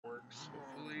works.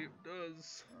 Hopefully it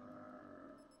does.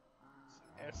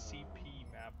 It's an SCP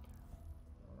map.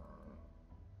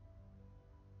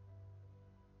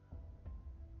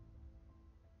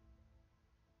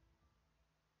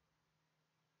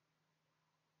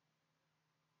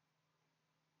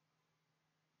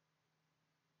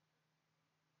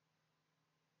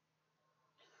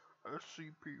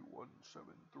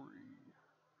 SCP-173.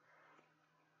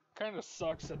 Kinda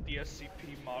sucks that the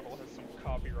SCP model has some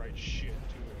copyright shit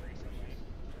to it recently.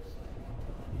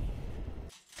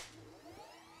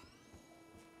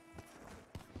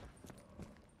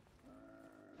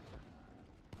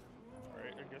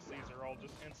 Alright, I guess these are all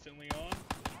just instantly on.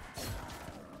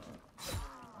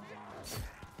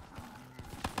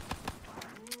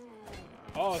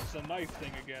 Oh, it's the knife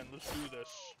thing again. Let's do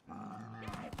this.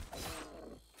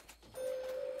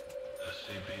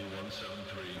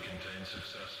 SCP-173 contained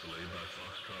successfully by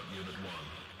Foxtrot Unit 1.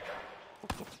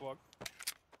 What the fuck?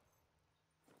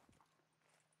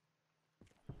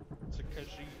 It's a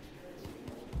Khajiit.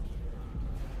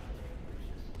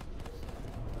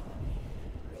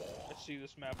 I see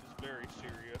this map is very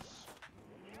serious.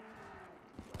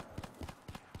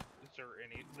 Is there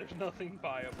any? There's nothing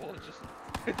viable.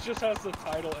 It just has the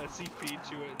title SCP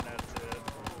to it, and that's it.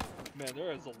 Man,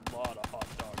 there is a lot of hot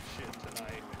dog shit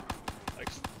tonight. Like,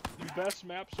 the best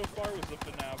map so far was the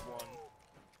FNAF one.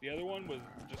 The other one was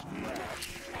just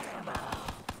trash.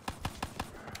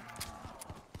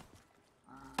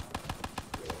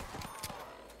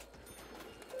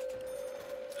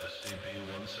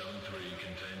 SCP-173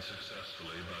 contained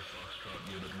successfully by Foxtrot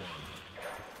Unit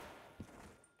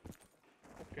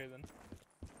 1. Okay then.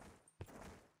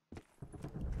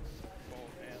 Oh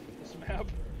man, this map.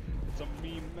 It's a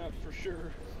meme map for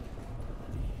sure.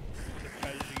 The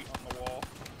Khajiit on the wall.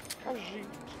 Khajiit!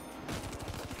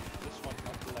 This one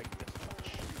not like this much.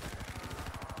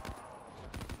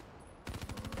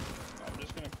 I'm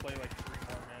just gonna play like 3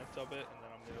 more minutes of it and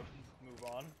then I'm gonna move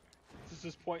on. This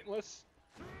is pointless.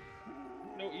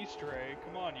 No Easter egg.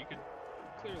 Come on, you could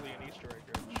clearly an Easter egg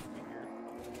there. It should be here.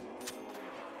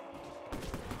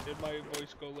 Did my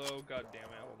voice go low? God damn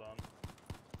it, hold on.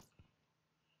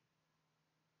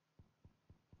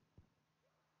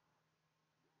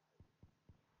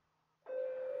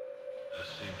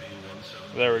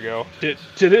 There we go. Did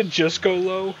it just go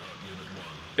low?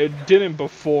 It didn't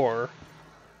before.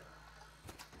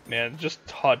 Man, just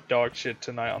hot dog shit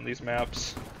tonight on these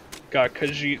maps. Got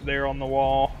Khajiit there on the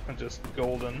wall, and just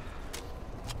golden.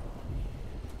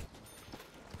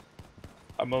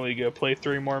 I'm only gonna play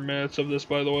 3 more minutes of this,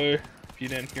 by the way, if you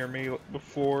didn't hear me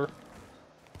before.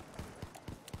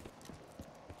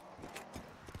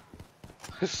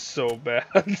 It's so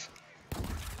bad.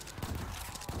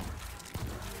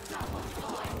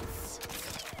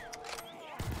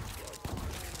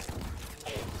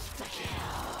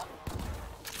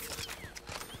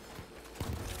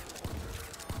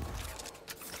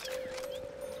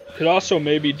 Could also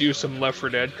maybe do some Left 4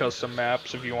 Dead custom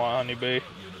maps if you want, Honeybee.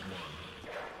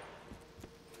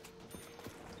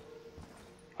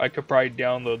 I could probably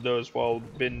download those while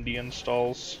Bindi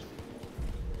installs.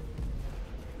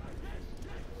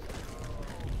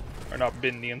 Or not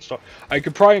Bindi install. I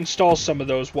could probably install some of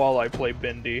those while I play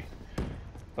Bindi.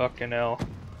 Fucking hell.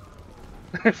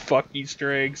 Fuck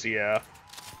Easter eggs, yeah.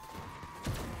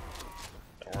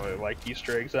 Don't really like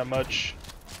Easter eggs that much.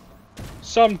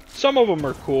 Some of them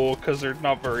are cool because they're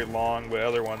not very long, but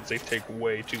other ones they take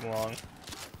way too long.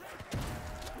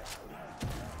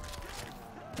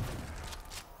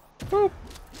 Boop,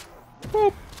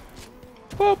 boop,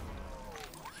 boop.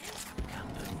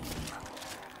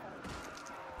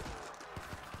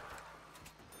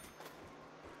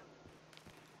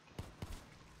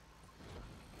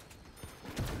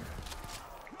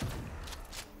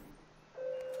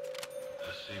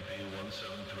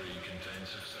 SCP-173 contained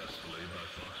successfully by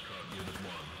Foxtrot Unit 1.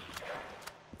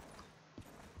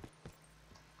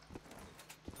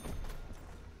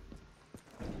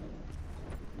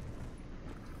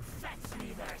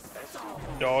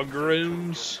 Dog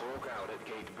rooms.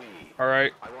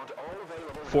 Alright.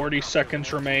 40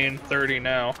 seconds remain. 30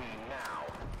 now.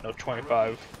 No,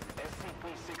 25.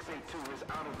 SCP-682 is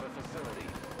out of the facility.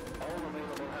 All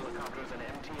available helicopters and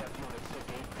MTF units to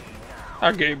Gate B now.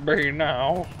 I Gate B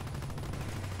now.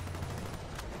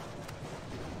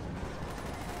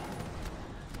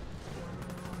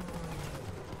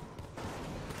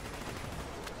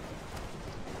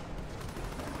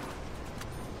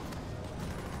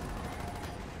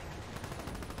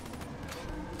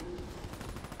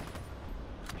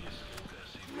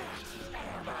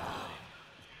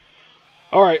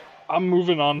 Alright, I'm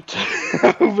moving on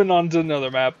to moving on to another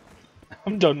map.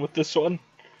 I'm done with this one.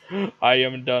 I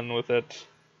am done with it.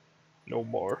 No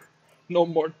more. No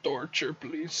more torture,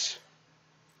 please.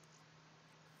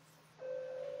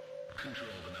 Control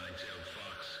the nine-tailed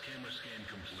fox. Camera scan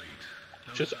complete.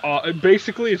 No Just signs of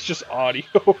basically it's just audio.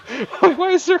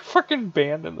 Why is there a fucking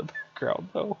band in the background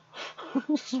though?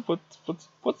 What's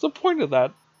the point of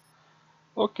that?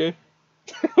 Okay.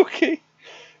 Okay.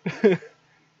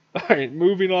 Alright,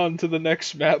 moving on to the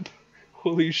next map.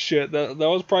 Holy shit, that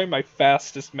was probably my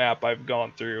fastest map I've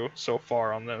gone through so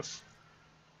far on this.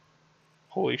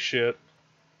 Holy shit.